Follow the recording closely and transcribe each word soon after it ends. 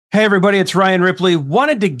Hey, everybody, it's Ryan Ripley.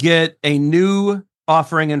 Wanted to get a new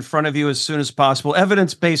offering in front of you as soon as possible,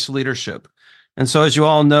 evidence-based leadership. And so, as you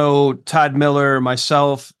all know, Todd Miller,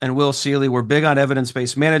 myself, and Will Seeley, we're big on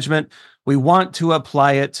evidence-based management. We want to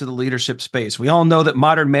apply it to the leadership space. We all know that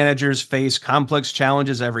modern managers face complex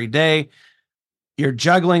challenges every day. You're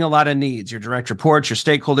juggling a lot of needs, your direct reports, your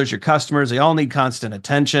stakeholders, your customers, they all need constant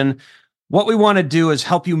attention. What we want to do is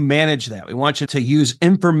help you manage that. We want you to use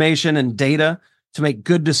information and data to make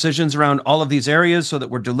good decisions around all of these areas so that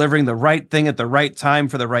we're delivering the right thing at the right time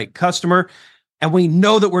for the right customer. And we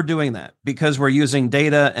know that we're doing that because we're using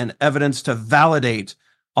data and evidence to validate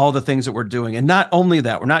all the things that we're doing. And not only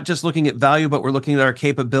that, we're not just looking at value, but we're looking at our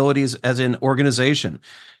capabilities as an organization.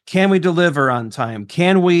 Can we deliver on time?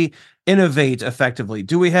 Can we innovate effectively?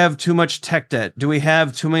 Do we have too much tech debt? Do we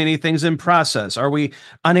have too many things in process? Are we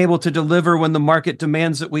unable to deliver when the market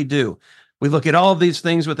demands that we do? We look at all of these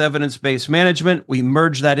things with evidence-based management. We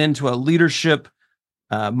merge that into a leadership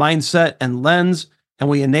mindset and lens, and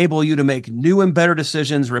we enable you to make new and better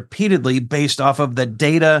decisions repeatedly based off of the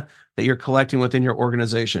data that you're collecting within your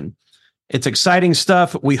organization. It's exciting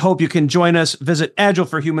stuff. We hope you can join us. Visit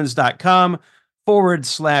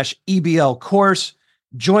agileforhumans.com/EBL course.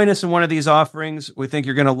 Join us in one of these offerings. We think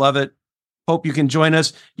you're going to love it. Hope you can join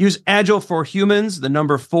us. Use Agile for Humans, the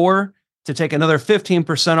number 4, to take another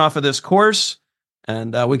 15% off of this course.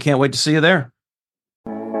 And we can't wait to see you there.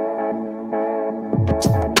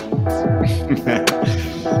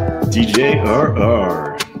 DJ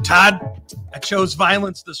RR. Todd, I chose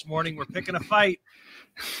violence this morning. We're picking a fight.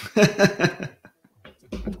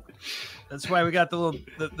 That's why we got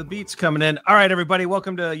the beats coming in. All right, everybody,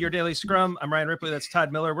 welcome to Your Daily Scrum. I'm Ryan Ripley. That's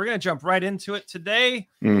Todd Miller. We're going to jump right into it today.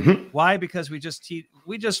 Mm-hmm. Why? Because we just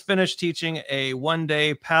finished teaching a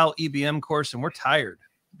one-day PAL EBM course, and we're tired.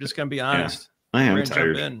 I'm just going to be honest. Yeah, I am we're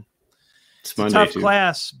tired. Jump in. It's a tough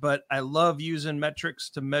class, but I love using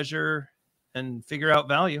metrics to measure and figure out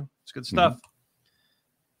value. It's good stuff.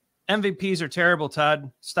 Mm-hmm. MVPs are terrible, Todd.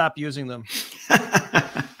 Stop using them.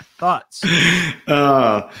 Thoughts?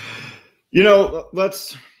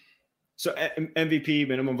 So MVP,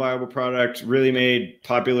 minimum viable product, really made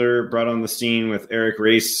popular, brought on the scene with Eric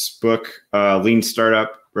Race's book, Lean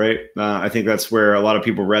Startup, right? I think that's where a lot of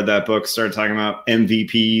people read that book, started talking about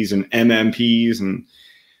MVPs and MMPs.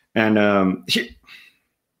 And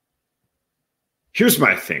here's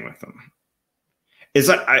my thing with them. Is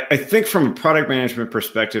I think from a product management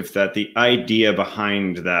perspective that the idea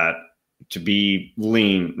behind that to be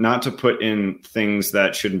lean, not to put in things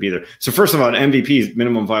that shouldn't be there. So first of all, an MVP,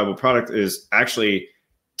 minimum viable product, is actually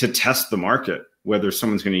to test the market, whether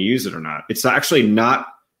someone's going to use it or not. It's actually not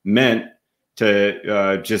meant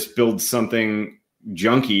to just build something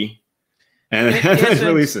junky and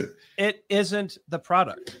release it. It isn't the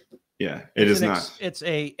product. Yeah, it is not. It's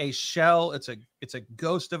a shell. It's a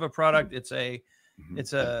ghost of a product. It's like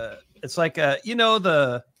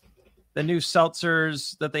the new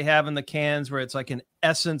seltzers that they have in the cans where it's like an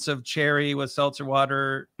essence of cherry with seltzer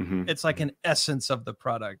water. Mm-hmm. It's like an essence of the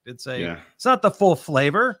product. It's not the full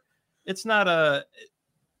flavor. It's not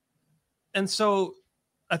and so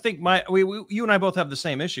I think you and I both have the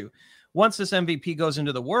same issue. Once this MVP goes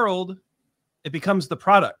into the world, it becomes the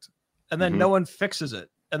product, and then no one fixes it.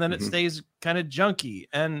 And then it stays kind of junky.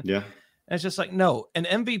 And it's just like, no, an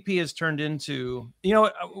MVP has turned into,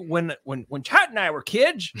 when Chad and I were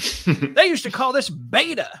kids, they used to call this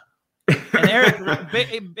beta. And Eric,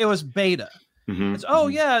 it was beta. Mm-hmm. It's,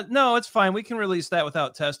 no, it's fine. We can release that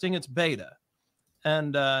without testing. It's beta.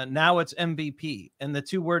 And now it's MVP. And the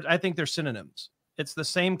two words, I think they're synonyms. It's the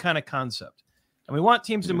same kind of concept. And we want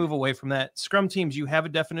teams to move away from that. Scrum teams, you have a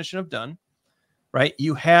definition of done, right?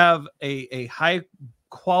 You have a high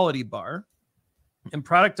quality bar. And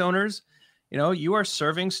product owners, you are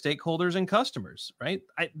serving stakeholders and customers, right?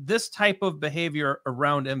 This type of behavior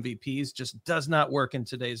around MVPs just does not work in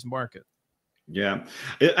today's market. Yeah.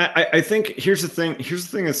 I think here's the thing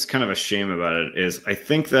that's kind of a shame about it is I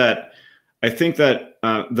think that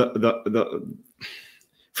the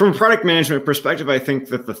from a product management perspective, I think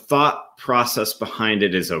that the thought process behind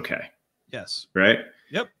it is okay. Yes. Right.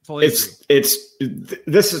 Yep. Fully agree.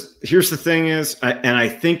 Here's the thing is, and I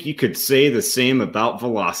think you could say the same about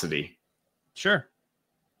velocity. Sure.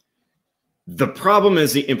 The problem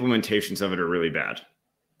is the implementations of it are really bad.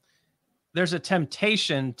 There's a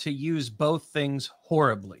temptation to use both things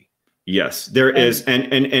horribly. Yes, there is. And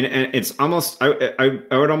it's almost, I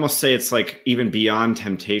would almost say it's like even beyond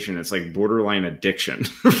temptation. It's like borderline addiction,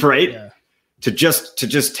 right? Yeah. To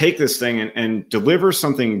just take this thing and deliver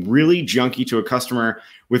something really junky to a customer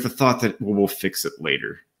with the thought that we'll fix it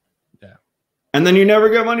later. Yeah. And then you never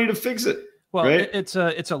get money to fix it. Well, right? it's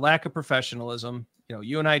a lack of professionalism.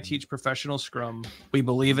 You and I teach professional Scrum. We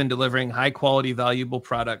believe in delivering high quality, valuable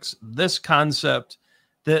products. This concept,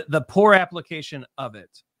 the poor application of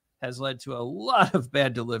it has led to a lot of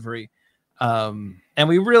bad delivery. And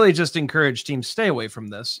we really just encourage teams stay away from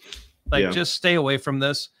this. Just stay away from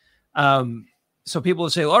this. So people will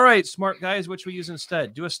say, all right, smart guys, which we use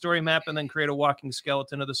instead? Do a story map and then create a walking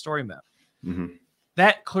skeleton of the story map. Mm-hmm.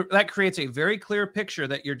 That creates a very clear picture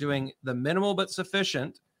that you're doing the minimal but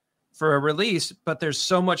sufficient for a release, but there's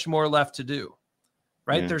so much more left to do,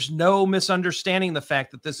 right? Yeah. There's no misunderstanding the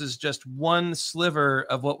fact that this is just one sliver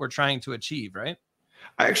of what we're trying to achieve, right?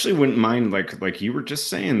 I actually wouldn't mind, like you were just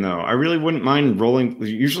saying, though. I really wouldn't mind rolling.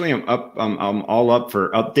 Usually I'm all up for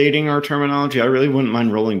updating our terminology. I really wouldn't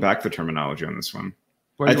mind rolling back the terminology on this one.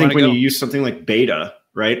 I think when you use something like beta,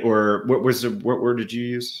 right? Or what word did you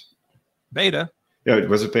use? Beta. Yeah,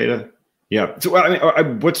 was it beta? Yeah. So I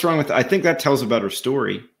mean, what's wrong with that? I think that tells a better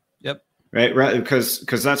story. Yep. Right. Because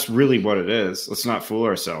that's really what it is. Let's not fool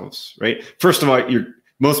ourselves. Right. First of all,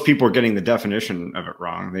 most people are getting the definition of it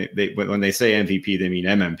wrong. They when they say MVP, they mean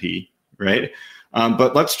MMP, right?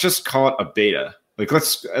 But let's just call it a beta. Like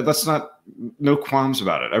let's not, no qualms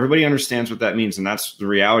about it. Everybody understands what that means, and that's the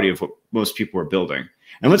reality of what most people are building.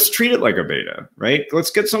 And let's treat it like a beta, right?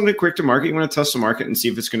 Let's get something quick to market. You want to test the market and see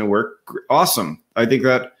if it's going to work. Awesome. I think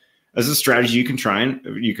that as a strategy, you can try.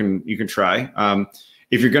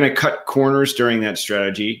 If you're going to cut corners during that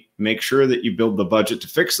strategy, make sure that you build the budget to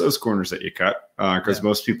fix those corners that you cut, because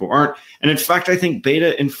most people aren't. And in fact, I think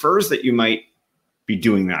beta infers that you might be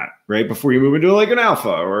doing that right before you move into like an alpha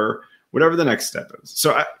or whatever the next step is.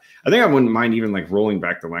 So I think I wouldn't mind even like rolling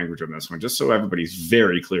back the language on this one, just so everybody's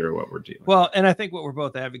very clear what we're doing. Well, and I think what we're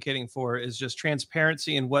both advocating for is just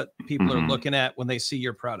transparency in what people are looking at when they see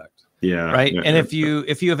your product. Yeah. Right. Yeah, and if you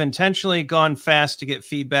have intentionally gone fast to get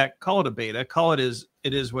feedback, call it a beta,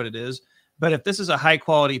 it is what it is. But if this is a high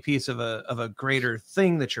quality piece of a greater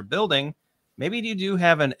thing that you're building, maybe you do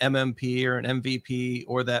have an MMP or an MVP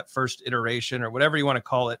or that first iteration or whatever you want to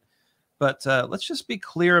call it. But let's just be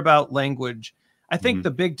clear about language. I think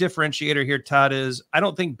the big differentiator here, Todd, is I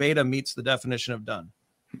don't think beta meets the definition of done.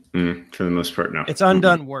 For the most part, no. It's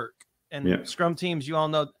undone work. And Scrum teams, you all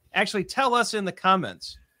know, actually tell us in the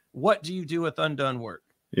comments, what do you do with undone work?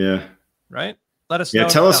 Yeah. Right? Let us know.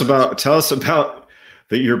 Tell us about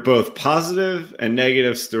that you're both positive and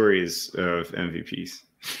negative stories of MVPs.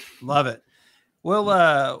 Love it.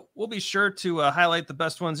 We'll be sure to highlight the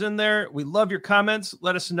best ones in there. We love your comments.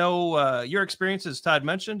 Let us know your experiences, Todd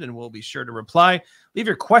mentioned, and we'll be sure to reply. Leave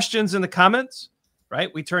your questions in the comments,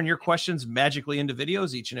 right? We turn your questions magically into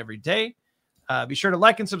videos each and every day. Be sure to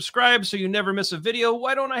like and subscribe so you never miss a video.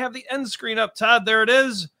 Why don't I have the end screen up, Todd? There it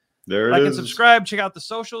is. Like and subscribe. Check out the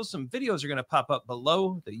socials. Some videos are going to pop up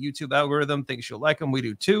below. The YouTube algorithm thinks you'll like them. We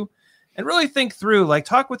do too. And really think through,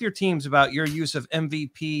 talk with your teams about your use of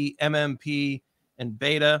MVP, MMP, and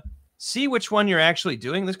beta. See which one you're actually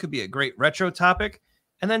doing. This could be a great retro topic.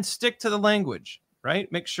 And then stick to the language, right?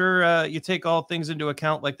 Make sure you take all things into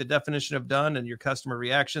account, like the definition of done and your customer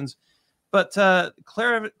reactions. But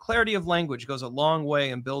clarity of language goes a long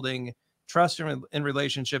way in building trust in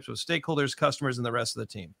relationships with stakeholders, customers, and the rest of the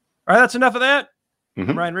team. All right, that's enough of that.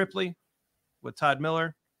 I'm Ryan Ripley with Todd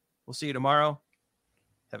Miller. We'll see you tomorrow.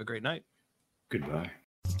 Have a great night. Goodbye.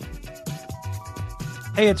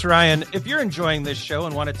 Hey, it's Ryan. If you're enjoying this show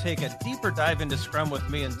and want to take a deeper dive into Scrum with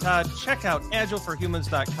me and Todd, check out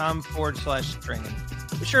agileforhumans.com/training.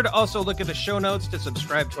 Be sure to also look at the show notes to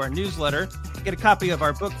subscribe to our newsletter, get a copy of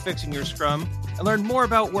our book, Fixing Your Scrum, and learn more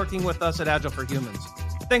about working with us at Agile for Humans.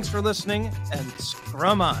 Thanks for listening, and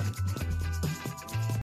Scrum on.